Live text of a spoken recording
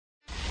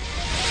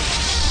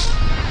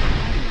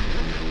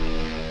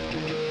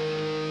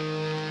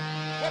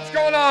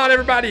going on,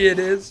 everybody? It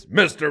is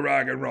Mr.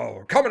 Rock and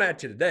Roll coming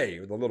at you today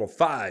with a little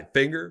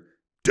 5-finger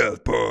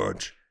death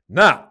punch.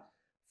 Now,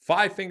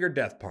 5-finger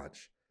death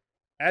punch.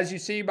 As you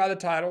see by the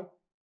title,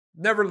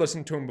 never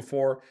listened to him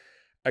before.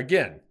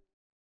 Again,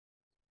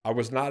 I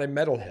was not a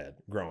metalhead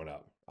growing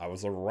up. I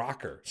was a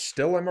rocker.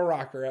 Still am a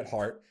rocker at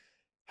heart.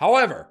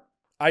 However,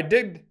 I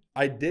did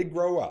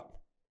grow up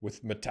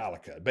with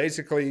Metallica.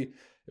 Basically, it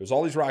was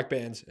all these rock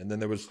bands, and then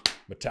there was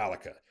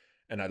Metallica.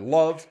 And I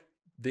love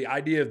the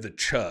idea of the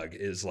chug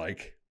is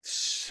like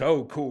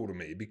so cool to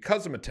me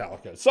because of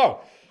Metallica.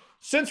 So,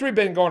 since we've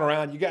been going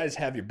around, you guys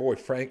have your boy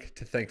Frank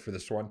to thank for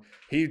this one.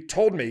 He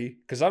told me,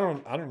 because I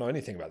don't know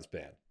anything about this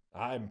band.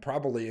 I'm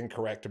probably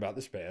incorrect about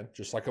this band,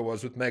 just like I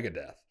was with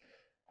Megadeth.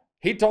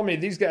 He told me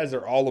these guys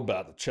are all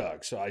about the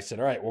chug. So I said,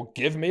 all right, well,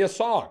 give me a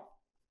song.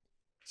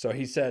 So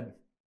he said,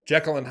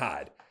 Jekyll and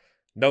Hyde.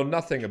 Know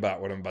nothing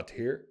about what I'm about to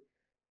hear.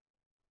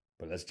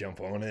 But let's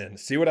jump on in.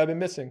 See what I've been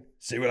missing.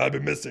 See what I've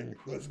been missing.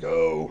 Let's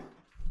go.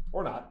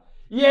 Or not.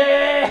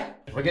 Yeah!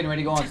 We're getting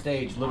ready to go on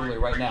stage, literally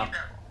right now.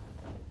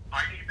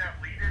 I need that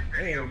lead-in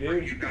video Damn, for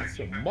dude, you you got guys.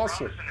 some You've been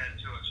muscle. promising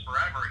it to us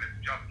forever, and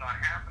it's just not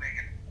happening,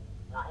 and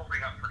we're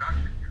holding up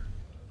production here.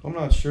 I'm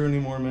not sure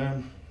anymore,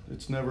 man.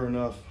 It's never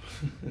enough.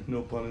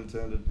 No pun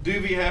intended.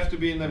 Do we have to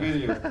be in the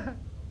video?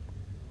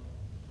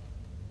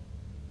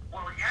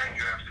 Well, yeah,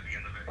 you have to be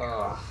in the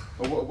video.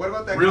 What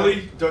about that?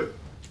 Really?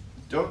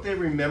 Don't they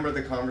remember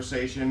the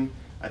conversation?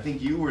 I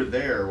think you were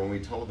there when we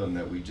told them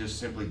that we just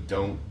simply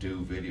don't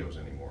do videos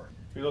anymore.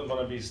 We don't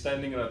want to be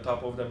standing on the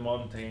top of the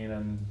mountain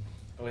and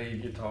play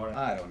guitar.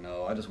 I don't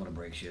know. I just want to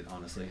break shit,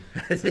 honestly.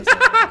 That's all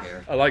I don't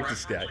care. I like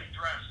this guy. Preferably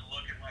dressed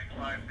looking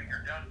like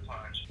 5-finger death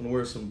punch. And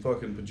wear some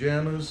fucking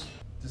pajamas.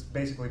 Just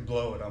basically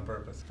blow it on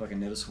purpose. Fucking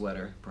knit a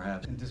sweater,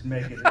 perhaps. And just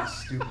make it as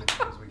stupid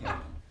as we can.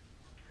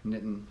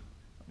 Knitting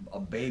a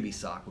baby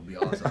sock would be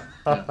awesome.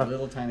 A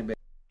little tiny baby.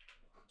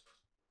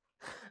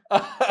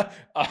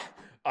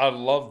 I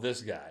love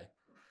this guy.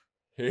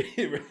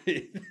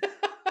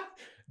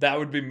 That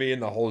would be me in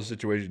the whole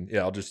situation.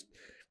 Yeah, I'll just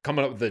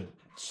coming up with the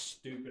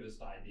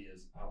stupidest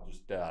ideas. I'll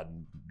just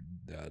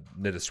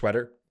knit a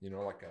sweater,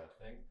 like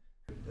a thing.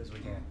 As we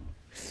can.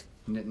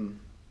 Knitting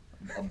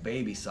a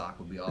baby sock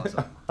would be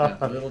awesome.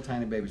 A little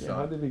tiny baby sock.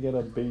 How did we get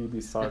a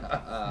baby sock? You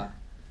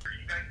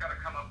guys got to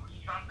come up with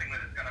something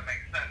that is going to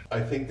make sense. I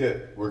think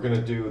that we're going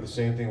to do the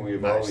same thing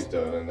we've Nice. always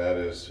done, and that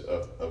is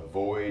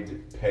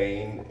avoid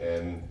pain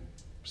and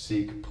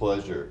seek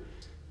pleasure.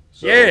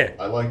 So Yeah.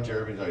 I like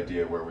Jeremy's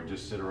idea where we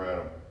just sit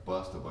around and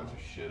bust a bunch of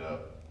shit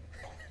up.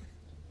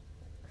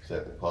 Is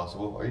that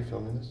possible? Are you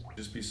filming this?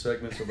 Just be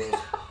segments of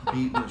us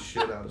beating the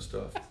shit out of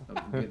stuff.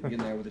 Get in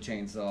there with a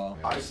chainsaw.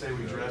 I say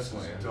we dress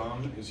as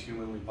dumb as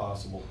humanly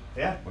possible.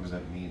 Yeah. What does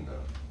that mean,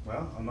 though?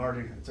 Well,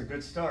 it's a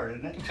good start,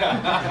 isn't it?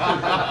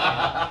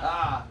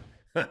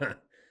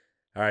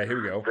 All right,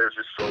 here we go. There's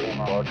just so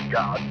much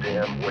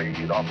goddamn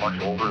weight on my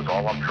shoulders.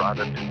 All I'm trying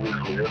to do is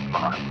live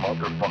my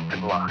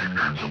motherfucking life.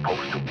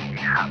 Supposed to be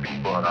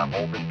happy, but I'm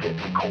only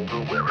getting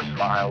colder. Wear a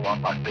smile on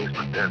my face,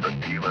 but there's a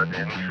demon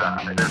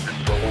inside. There's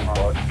just so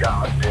much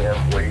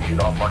goddamn weight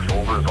on my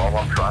shoulders. All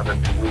I'm trying to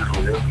do is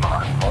live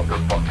my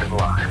motherfucking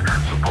life.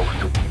 Supposed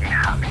to be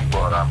happy,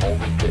 but I'm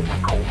only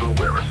getting colder.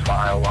 Wear a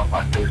smile on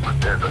my face, but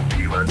there's a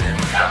demon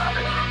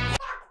inside.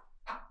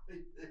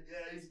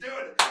 Yeah, he's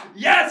doing it.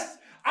 Yes!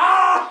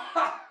 Ah!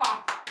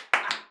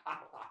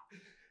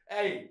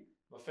 Hey,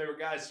 my favorite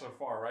guy so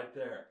far, right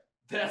there.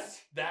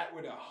 That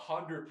would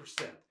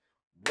 100%,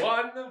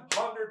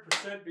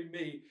 100% be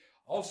me.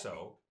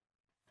 Also,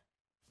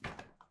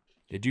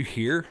 did you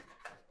hear?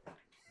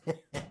 Did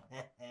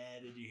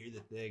you hear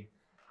the thing?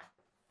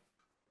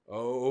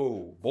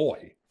 Oh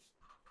boy,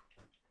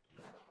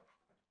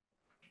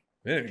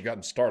 we haven't even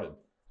gotten started.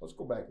 Let's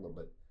go back a little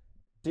bit.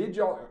 Did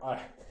y'all?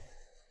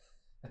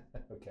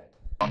 Okay.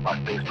 On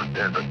my face, but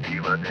there's a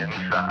demon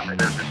inside.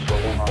 There's just so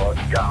much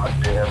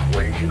goddamn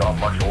weight on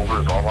my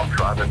shoulders. All I'm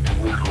trying to do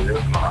is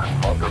live my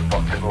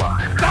motherfucking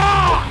life.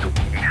 Supposed to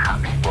be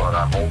happy, but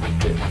I'm only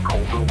getting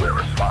colder. Wear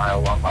a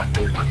smile on my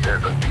face, but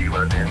there's a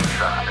demon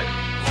inside.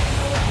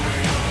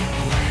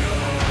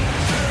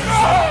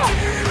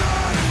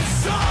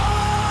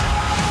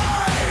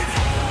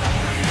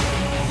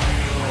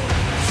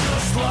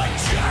 Just like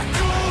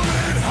Jekyll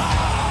and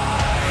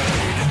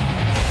Hyde.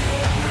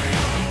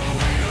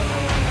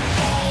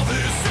 All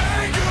this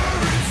anger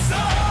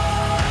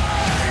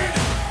inside.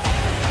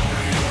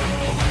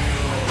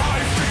 I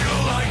feel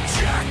like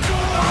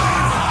Jekyll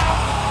and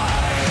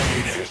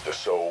Hyde. Is there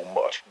so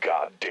much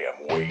goddamn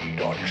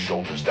weight on your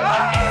shoulders that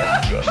you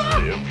can't just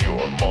live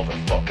your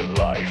motherfucking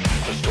life?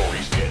 The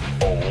stories get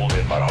old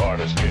and my heart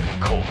is getting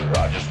colder.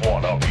 I just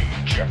wanna be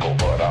Jekyll,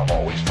 but I'm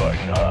always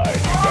fighting Hyde.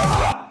 You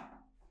got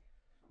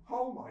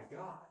Oh my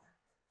God.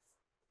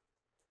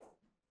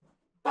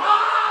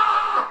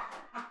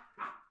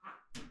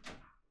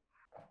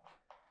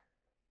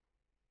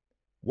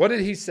 What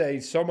did he say?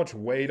 So much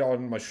weight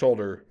on my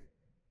shoulder.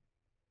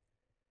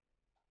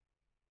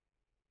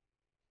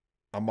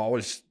 I'm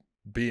always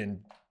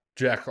being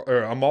Jekyll,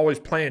 or I'm always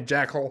playing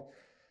Jekyll.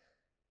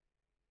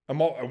 I'm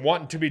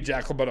wanting to be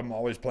Jekyll, but I'm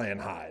always playing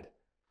Hyde.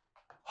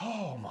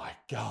 Oh my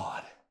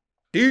God.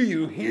 Do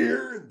you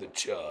hear the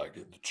chug,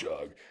 the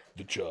chug,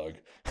 the chug?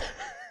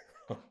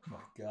 Oh my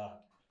God.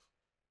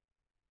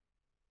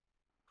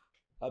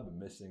 I've been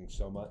missing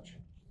so much.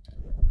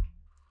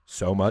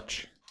 So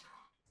much.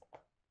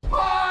 Oh,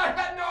 I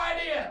had no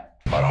idea.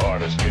 My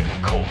heart is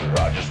getting colder,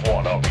 I just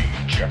wanna be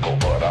Jekyll,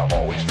 but I'm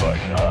always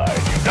fighting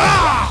Hyde. You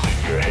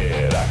in your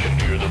head, I can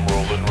hear them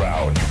rolling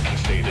round. You can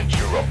say that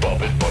you're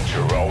above it, but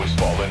you're always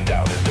falling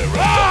down. Is there a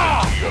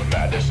limit to your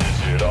madness?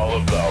 Is it all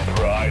about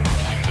pride?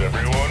 Seems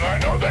everyone I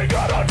know, they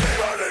got a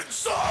demon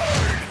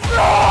inside.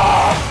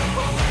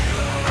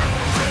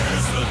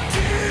 There's a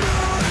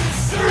demon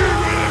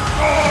inside.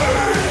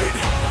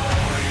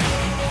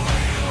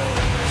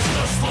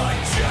 Just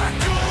like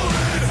Jekyll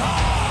and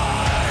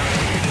Hyde.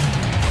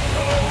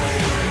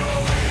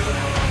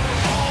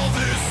 All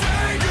this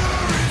anger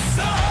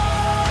inside.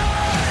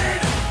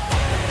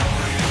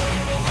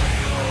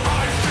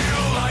 I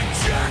feel like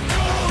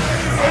Jekyll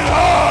and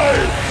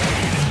Hyde.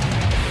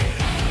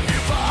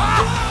 If I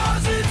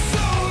wasn't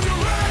so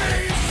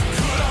deranged,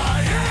 could I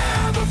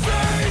ever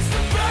face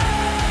the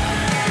pain?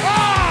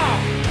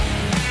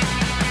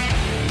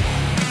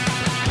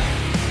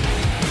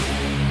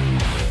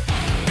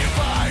 If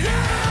I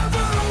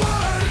ever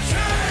were to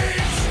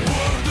change,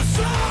 would the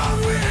song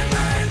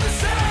remain the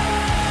same?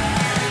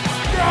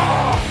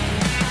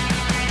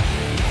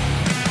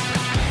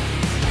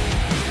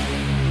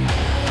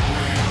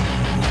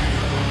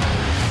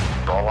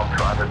 All I'm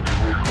trying to do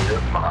is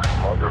live my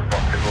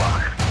motherfucking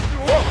life.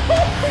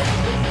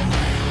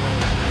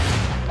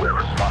 Wear a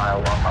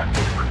smile on my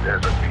face, but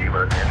there's a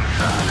demon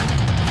inside.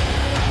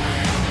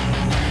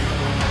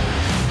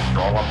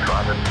 All I'm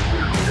trying to do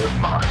is live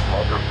my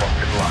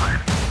motherfucking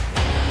life.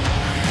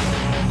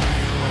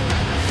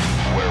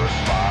 Wear a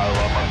smile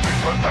on my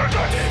face, but there's a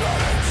demon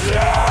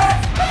inside.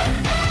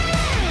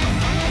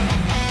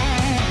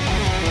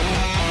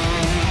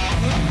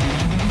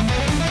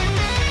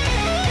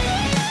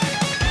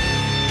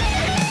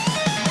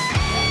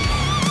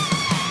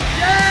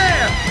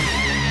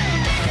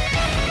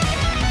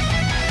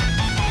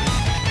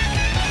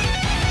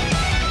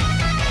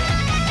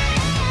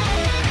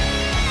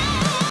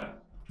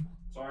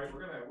 Sorry,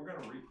 we're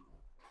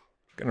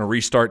gonna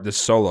restart this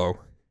solo.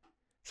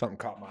 Something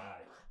caught my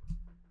eye.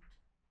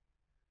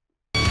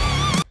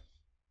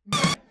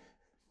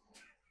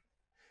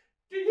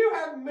 Do you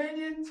have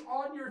minions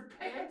on your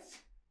pants?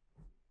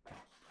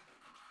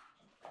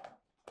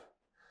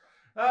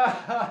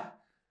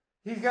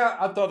 He's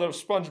got. I thought it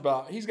was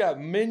SpongeBob. He's got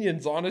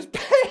minions on his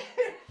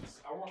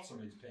pants. I want some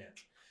of these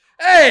pants.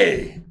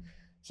 Hey,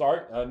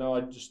 sorry. No,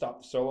 I just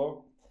stopped the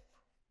solo.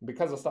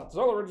 Because I stopped the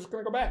solo, we're just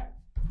gonna go back.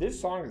 This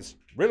song is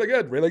really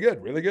good, really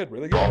good, really good,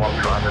 really good. All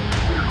I'm trying to do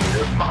is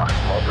live my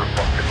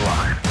motherfucking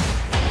life.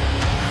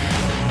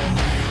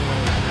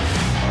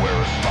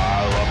 Wear a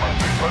smile on my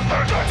face, but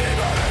there's a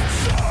demon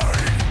inside.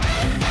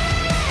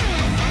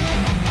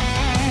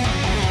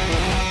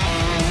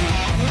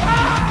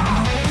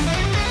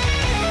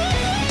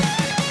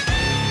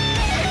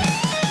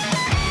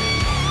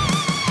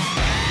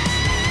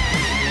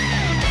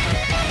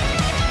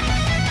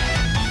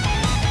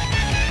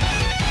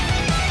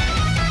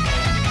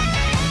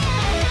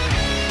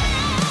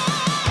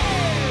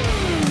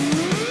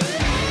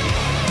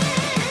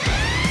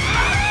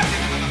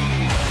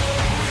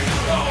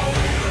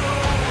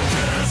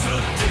 There's a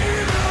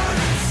demon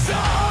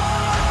inside.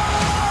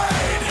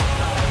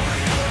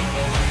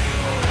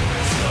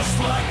 Just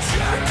like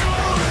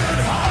Jekyll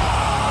and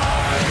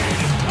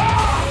Hyde.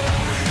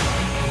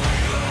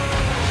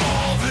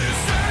 All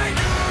this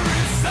anger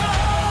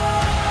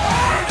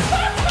inside.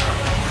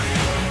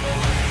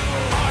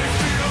 I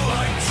feel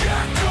like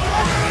Jekyll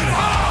and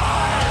Hyde.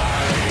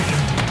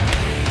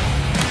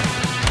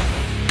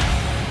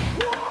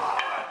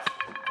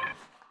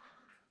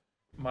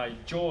 My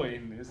joy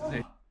in this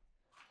thing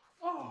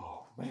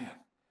Oh man,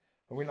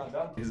 are we not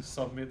done? is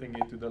submitting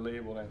it to the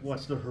label and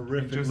Watch the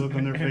horrific Just- look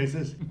on their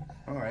faces.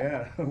 Oh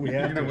yeah, we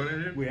have know to. what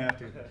it is? We have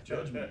to.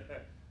 Judgment.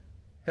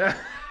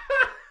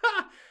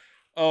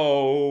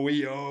 Oh,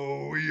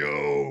 yo,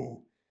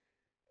 yo.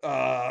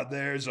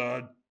 There's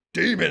a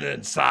demon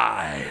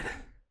inside.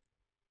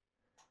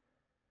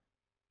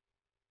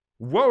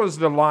 What was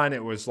the line?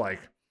 It was like,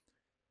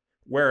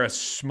 wear a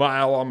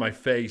smile on my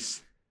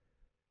face,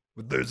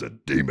 but there's a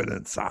demon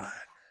inside.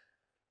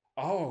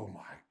 Oh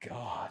my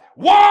God.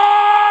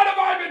 What have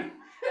I been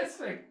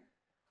missing?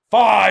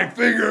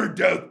 5-finger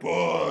death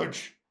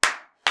punch.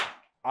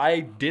 I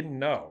didn't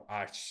know.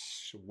 I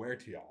swear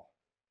to y'all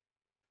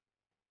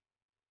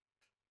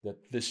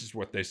that this is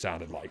what they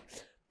sounded like.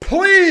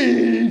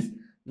 Please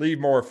leave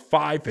more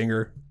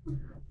 5-finger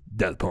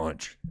death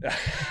punch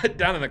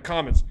down in the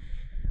comments.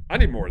 I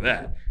need more of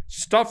that.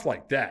 Stuff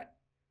like that.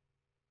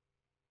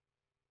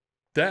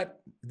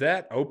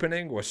 That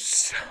opening was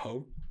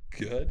so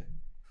good.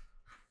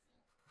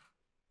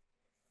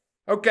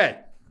 Okay.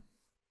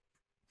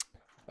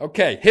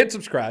 Okay, hit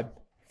subscribe.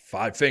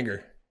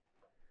 5-finger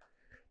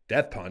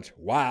death punch.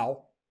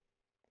 Wow.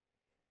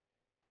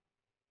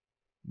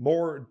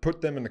 more,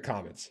 put them in the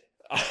comments.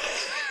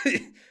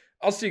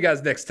 I'll see you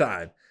guys next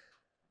time.